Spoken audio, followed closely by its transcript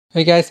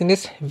Hey guys, in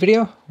this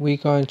video we're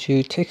going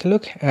to take a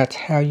look at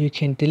how you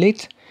can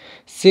delete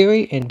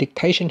Siri and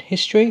dictation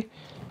history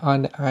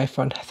on the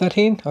iPhone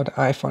 13 or the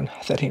iPhone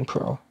 13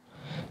 Pro.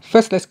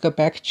 First, let's go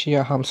back to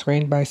your home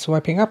screen by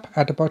swiping up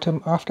at the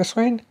bottom of the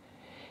screen.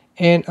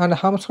 And on the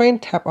home screen,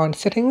 tap on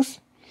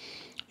Settings.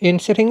 In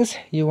Settings,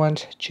 you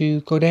want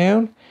to go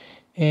down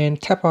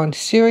and tap on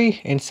Siri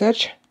and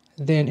Search.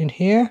 Then in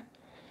here,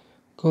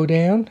 go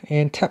down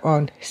and tap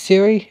on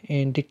Siri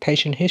and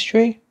dictation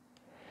history.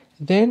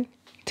 Then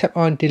tap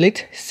on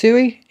Delete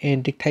Siri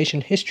and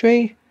Dictation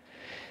History.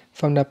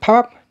 From the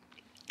pop-up,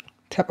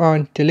 tap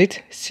on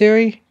Delete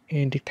Siri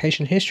and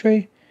Dictation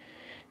History.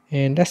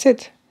 And that's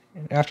it.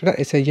 And after that,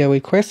 it says your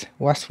request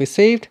was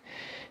received.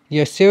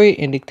 Your Siri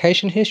and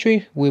Dictation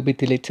History will be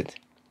deleted.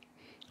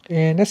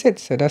 And that's it.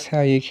 So that's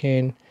how you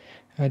can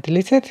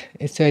delete it.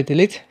 It says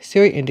Delete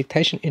Siri and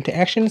Dictation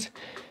Interactions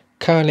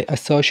currently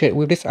associated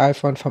with this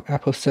iPhone from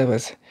Apple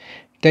servers.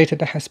 Data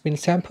that has been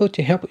sampled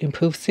to help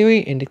improve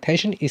Siri and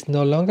dictation is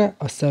no longer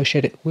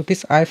associated with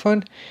this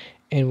iPhone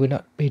and will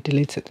not be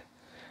deleted.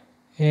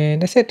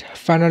 And that's it.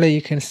 Finally,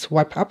 you can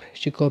swipe up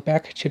to go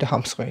back to the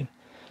home screen.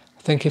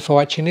 Thank you for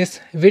watching this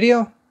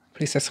video.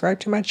 Please subscribe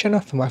to my channel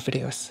for more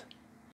videos.